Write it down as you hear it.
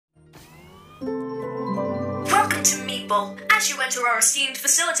people. As you enter our esteemed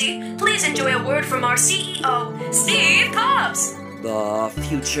facility, please enjoy a word from our CEO, Steve Cobbs. The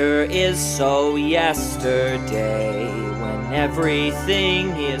future is so yesterday, when everything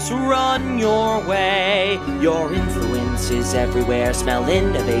is run your way. Your influence is everywhere, smell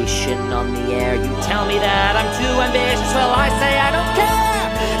innovation on the air. You tell me that I'm too ambitious, well I say I don't care.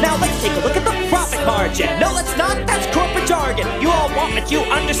 Now let's take a look at the profit margin. No, let's not, that's corporate jargon. You all want what you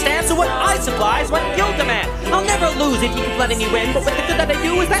understand, so what I supply is what you'll demand. I'll never lose if you keep letting me win, but with the good that I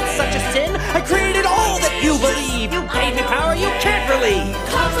do, is that such a sin? I created all that you believe. You gave me power you can't relieve.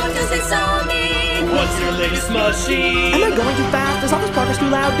 Cobbs, what does it all mean? What's your latest machine? Am I going too fast? Is all this progress too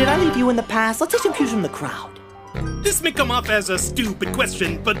loud? Did I leave you in the past? Let's take some cues from the crowd. This may come off as a stupid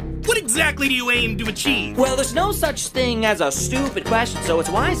question, but what exactly do you aim to achieve? Well, there's no such thing as a stupid question, so it's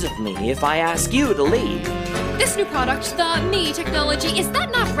wise of me if I ask you to lead. This new product, the Me technology, is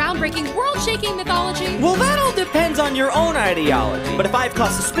that not groundbreaking, world-shaking mythology? Well, that all depends on your own ideology. But if I've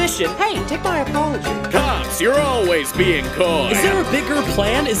caused suspicion, hey, take my apology. Cobbs, you're always being coy. Is there a bigger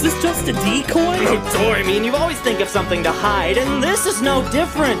plan? Is this just a decoy? Oh, I mean, you always think of something to hide, and this is no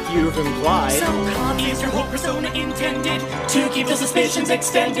different, you've implied. So Cobbs is your whole persona intended to keep the suspicions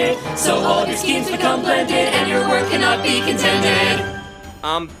extended, so all your schemes become blended and your work cannot be contended.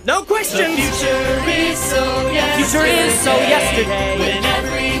 No questions! The future is so yesterday. When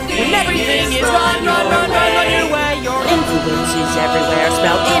everything is run your way. Your influence is everywhere,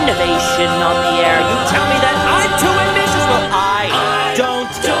 smell innovation on the air. You